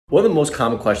One of the most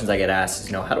common questions I get asked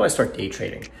is, how do I start day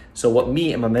trading? So what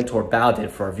me and my mentor Bao did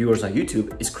for our viewers on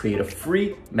YouTube is create a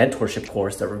free mentorship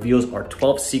course that reveals our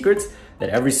 12 secrets that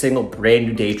every single brand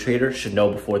new day trader should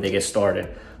know before they get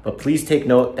started. But please take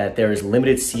note that there is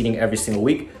limited seating every single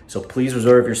week. So please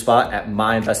reserve your spot at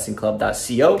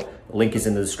myinvestingclub.co. The link is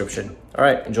in the description. All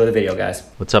right, enjoy the video, guys.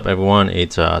 What's up, everyone?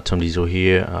 It's Tom Diesel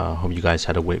here. Hope you guys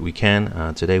had a great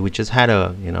weekend. Today we just had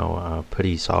a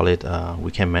pretty solid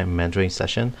weekend mentoring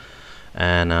session,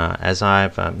 and as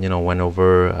I've went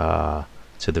over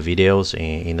to the videos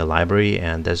in the library,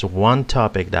 and there's one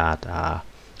topic that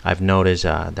I've noticed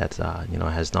that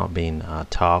has not been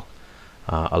talked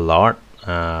a lot.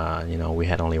 We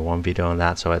had only one video on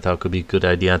that, so I thought it could be a good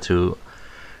idea to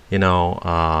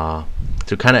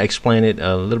to kind of explain it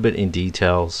a little bit in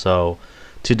detail. So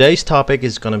today's topic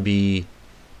is going to be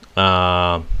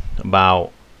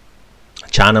about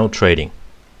channel trading.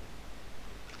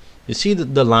 You see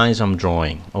the lines I'm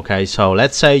drawing, okay? So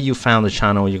let's say you found a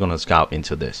channel, you're going to scalp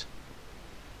into this,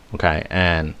 okay?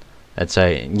 And let's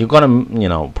say you're going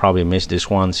to probably miss this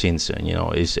one, since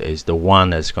is the one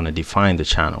that's going to define the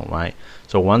channel, right?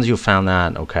 So once you found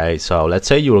that, okay, so let's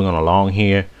say you were going to long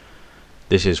here.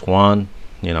 This is one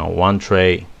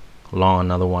trade, long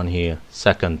another one here,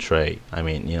 second trade. I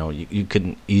mean, you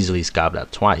could easily scalp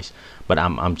that twice, but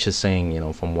I'm just saying,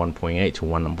 from 1.8 to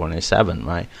 1.7,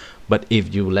 right? But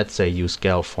if you, let's say you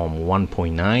scale from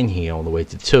 1.9 here all the way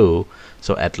to 2,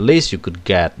 so at least you could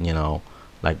get,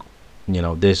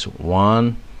 this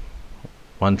one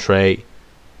trade,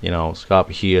 scalp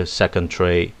here, second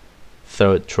trade,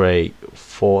 third trade,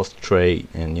 fourth trade,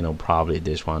 and probably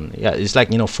this one. Yeah, it's like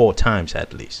 4 times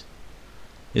at least.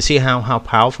 You see how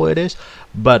powerful it is?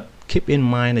 But keep in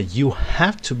mind that you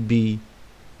have to be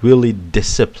really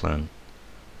disciplined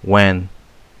when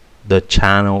the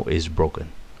channel is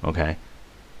broken. Okay,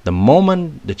 the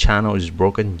moment the channel is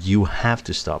broken, you have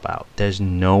to stop out. There's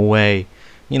no way,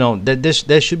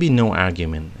 there should be no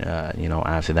argument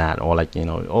after that, or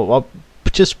or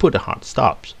just put the hard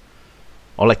stops,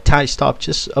 or tight stop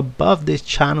just above this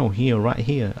channel here, right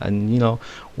here. And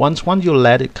once you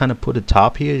let it kind of put the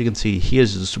top here, you can see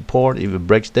here's the support. If it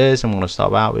breaks this, I'm going to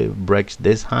stop out. If it breaks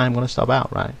this high, I'm going to stop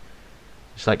out, right?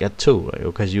 It's like at 2, right?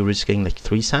 Because you're risking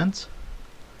 3 cents.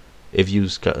 If you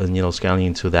scaling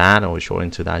into that or short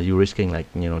into that, you're risking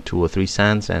 2 or 3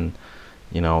 cents, and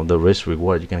the risk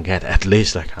reward you can get at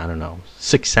least I don't know,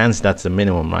 6 cents. That's the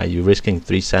minimum, right? You're risking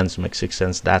 3 cents to make 6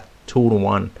 cents. That 2 to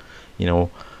 1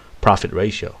 profit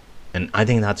ratio, and I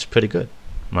think that's pretty good,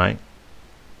 right?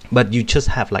 But you just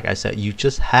have, like I said, you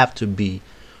just have to be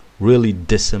really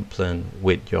disciplined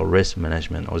with your risk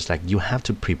management, or it's you have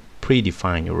to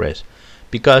predefine your risk,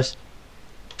 because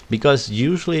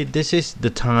usually this is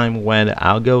the time when the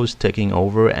algo is taking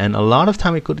over, and a lot of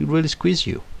time it could really squeeze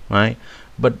you, right?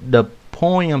 But the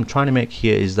point I'm trying to make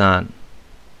here is that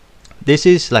this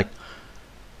is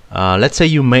let's say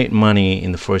you made money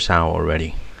in the first hour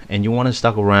already, and you want to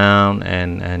stuck around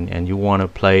and you want to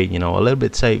play a little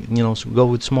bit safe, go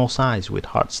with small size with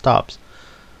hard stops.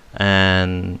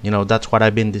 And that's what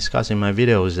I've been discussing in my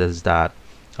videos, is that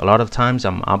a lot of times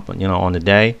I'm up on the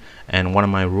day, and one of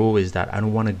my rules is that I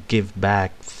don't want to give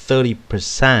back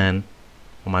 30%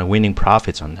 of my winning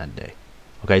profits on that day.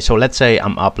 Okay, so let's say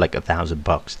I'm up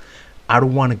 $1,000. I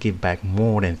don't want to give back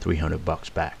more than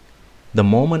 $300 back. The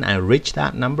moment I reach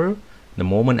that number, the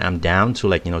moment I'm down to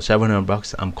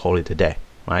 $700, I'm calling it a day,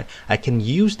 right? I can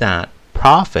use that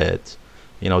profit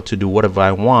to do whatever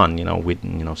I want, with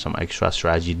some extra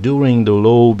strategy during the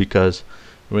low, because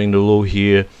during the low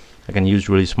here I can use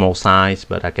really small size,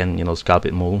 but I can scalp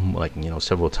it more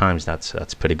several times.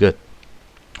 That's pretty good,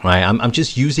 right? I'm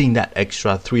just using that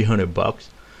extra $300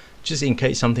 just in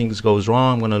case something goes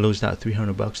wrong. I'm gonna lose that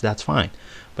 $300. That's fine.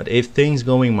 But if things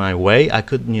going my way, I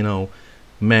could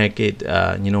make it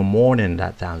more than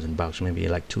that $1,000, maybe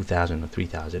 $2,000 or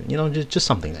 $3,000, just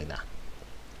something like that.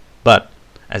 But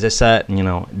as I said,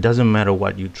 it doesn't matter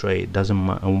what you trade,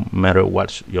 doesn't matter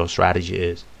what your strategy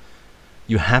is,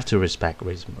 you have to respect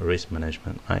risk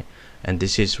management, right? And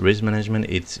this is risk management.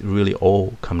 It's really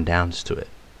all come down to it.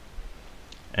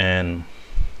 And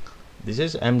this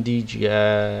is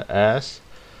MDGS.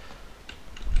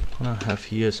 I'm gonna have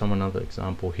here another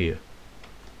example here.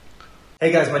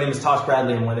 Hey guys, my name is Tosh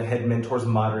Bradley. I'm one of the head mentors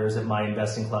and moderators at My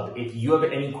Investing Club. If you have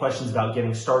any questions about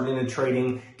getting started in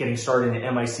trading, getting started in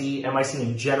MIC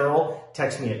in general,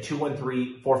 text me at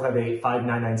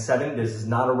 213-458-5997. This is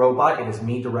not a robot. It is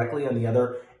me directly on the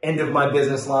other end of my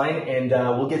business line, and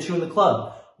we'll get you in the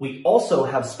club. We also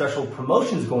have special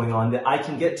promotions going on that I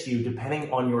can get to you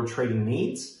depending on your trading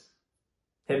needs.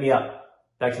 Hit me up.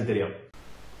 Back to the video.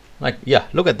 like, yeah,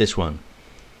 look at this one.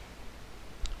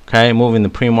 Okay, moving the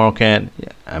pre-market.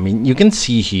 Yeah, I mean, you can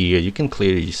see here, you can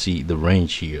clearly see the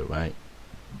range here, right?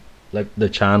 Like the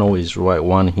channel is right,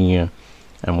 one here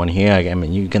and one here. I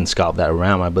mean, you can scalp that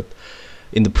around, right? But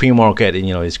in the pre-market,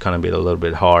 you know, it's gonna be a little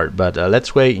bit hard. But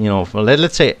let's wait, you know,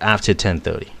 let's say after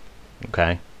 10:30.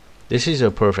 Okay, this is a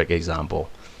perfect example.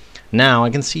 Now I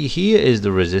can see here is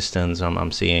the resistance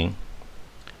I'm seeing,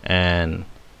 and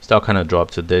stock kind of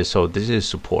dropped to this, so this is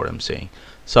support I'm seeing.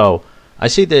 So I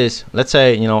see this. Let's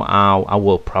say, you know, I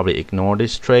will probably ignore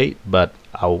this trade, but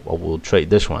I will trade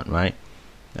this one, right?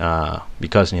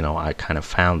 Because, you know, I kind of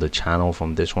found the channel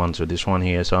from this one to this one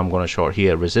here, so I'm going to short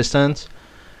here resistance,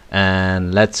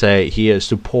 and let's say here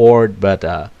support, but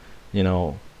you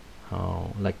know,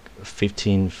 like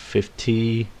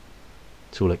 1550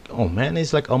 to like, oh man,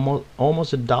 it's like almost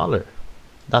 $1.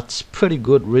 That's pretty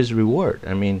good risk reward.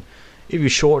 I mean, if you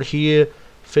short here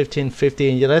 1550,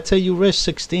 and let's say you risk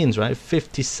 16s, right,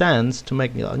 50 cents to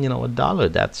make, you know,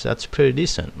 $1, that's pretty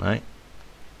decent, right?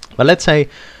 But let's say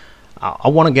I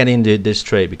want to get into this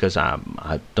trade because I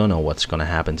don't know what's going to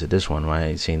happen to this one,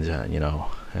 right? It seems you know,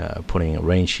 putting a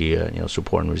range here, you know,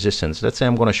 support and resistance. Let's say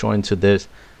I'm going to short into this,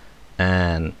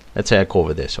 and let's say I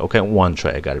cover this. Okay, one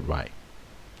trade, I got it right,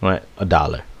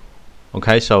 $1.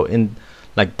 Okay, so in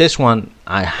like this one,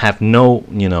 I have no,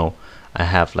 you know, I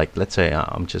have like, let's say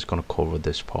I'm just gonna cover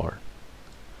this part.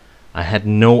 I had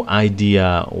no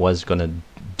idea was gonna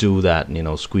do that, you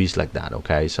know, squeeze like that.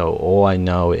 Okay, so all I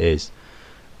know is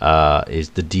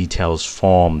the details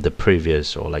from the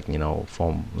previous, or like, you know,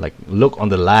 from like look on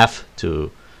the left to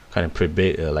kind of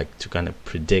predict, like to kind of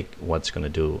predict what's gonna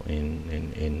do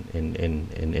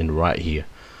in right here.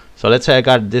 So let's say I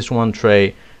got this one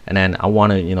trade, and then I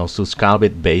want to, you know, to scalp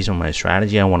it based on my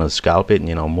strategy. I want to scalp it,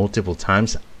 you know, multiple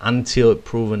times until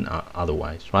proven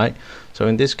otherwise, right? So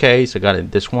in this case, I got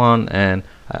it this one, and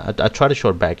I try to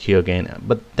short back here again,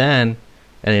 but then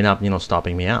ended up, you know,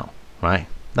 stopping me out, right?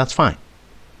 That's fine.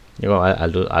 You know,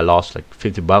 I lost like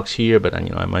 50 bucks here, but then,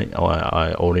 you know,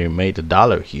 I already made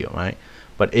 $1 here, right?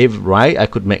 But if right, I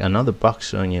could make another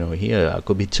bucks, you know, here I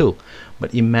could be 2.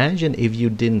 But imagine if you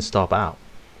didn't stop out.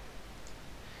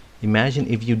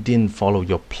 Imagine if you didn't follow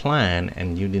your plan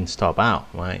and you didn't stop out,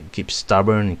 right? Keep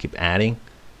stubborn and keep adding.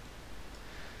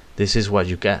 This is what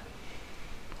you get,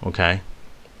 okay?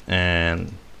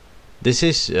 And this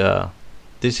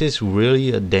is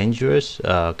really a dangerous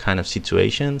kind of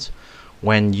situations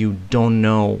when you don't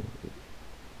know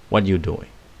what you're doing,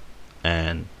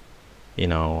 and you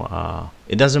know,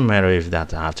 it doesn't matter if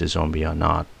that's after zombie or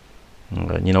not.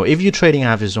 You know, if you're trading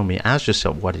after zombie, ask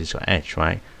yourself, what is your edge,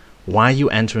 right? Why are you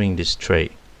entering this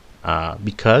trade?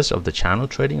 Because of the channel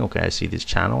trading. Okay, I see this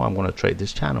channel, I'm going to trade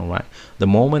this channel, right? The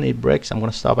moment it breaks, I'm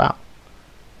going to stop out.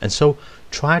 And so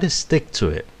try to stick to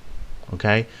it,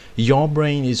 okay? Your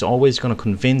brain is always going to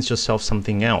convince yourself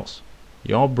something else.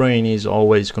 Your brain is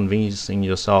always convincing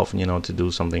yourself, you know, to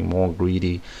do something more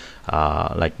greedy,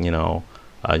 like, you know,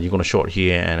 you're going to short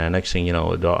here, and the next thing you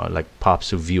know, it like pops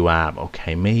to view app.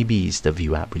 Okay, maybe it's the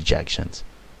view app rejections,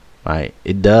 right?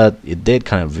 It did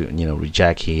kind of, you know,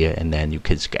 reject here, and then you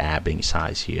could scabbing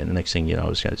size here, and the next thing you know,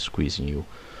 it's kind of squeezing you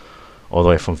all the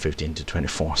way from 15 to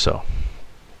 24. So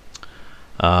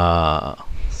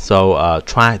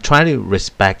try to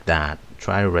respect that.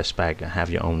 Try to respect and have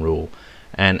your own rule.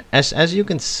 And as you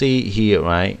can see here,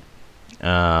 right,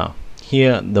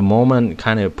 here the moment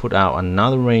kind of put out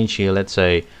another range here. Let's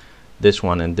say this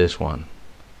one and this one.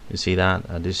 You see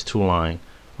that this 2 line.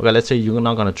 Okay, let's say you're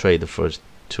not going to trade the first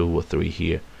 2 or 3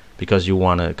 here, because you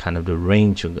want to kind of the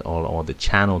range or the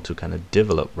channel to kind of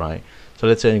develop, right? So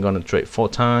let's say you're going to trade 4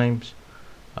 times.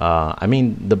 I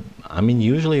mean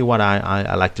usually what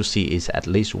I like to see is at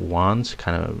least once,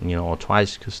 kind of, you know, or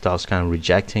twice, starts kind of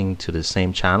rejecting to the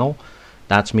same channel.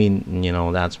 That's mean, you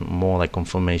know, that's more like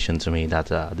confirmation to me that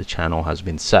the channel has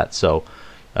been set. So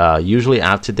usually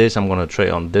after this, I'm going to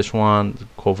trade on this one,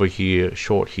 cover here,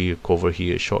 short here, cover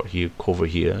here, short here, cover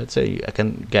here. Let's say I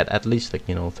can get at least, like,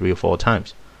 you know, 3 or 4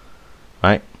 times,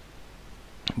 right?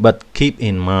 But keep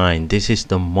in mind, this is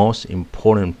the most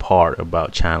important part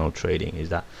about channel trading, is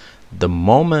that the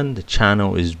moment the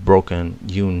channel is broken,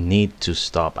 you need to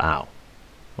stop out.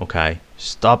 Okay,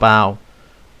 stop out,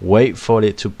 wait for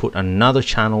it to put another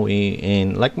channel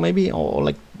in, like maybe,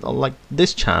 or like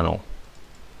this channel.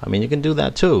 I mean, you can do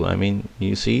that too. I mean,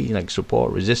 you see, like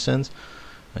support, resistance,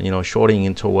 and, you know, shorting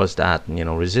in towards that, you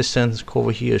know, resistance,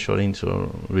 cover here, shorting to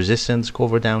resistance,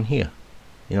 cover down here.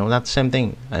 You know, that's the same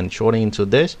thing. And shorting into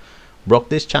this, broke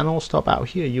this channel, stop out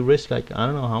here. You risk like, I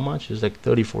don't know how much, it's like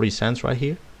 30-40 cents right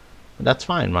here. But that's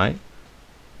fine, right?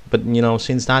 But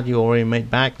since that, you already made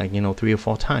back like 3 or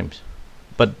 4 times.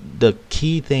 But the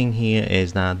key thing here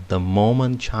is that the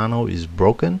moment channel is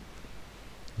broken,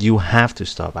 you have to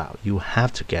stop out. You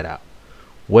have to get out.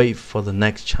 Wait for the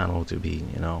next channel to be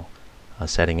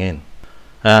setting in.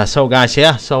 So guys,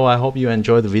 yeah, so I hope you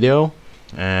enjoyed the video,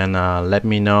 and let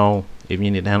me know if you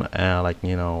need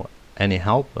any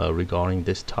help regarding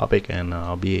this topic, and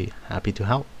I'll be happy to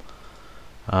help.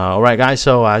 Alright guys,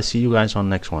 so I'll see you guys on the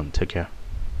next one. Take care.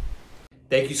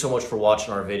 Thank you so much for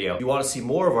watching our video. If you want to see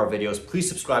more of our videos, please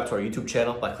subscribe to our YouTube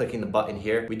channel by clicking the button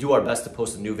here. We do our best to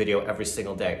post a new video every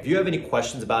single day. If you have any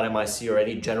questions about MIC or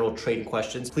any general trading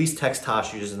questions, please text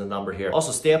Tosh using the number here.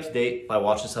 Also, stay up to date by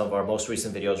watching some of our most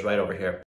recent videos right over here.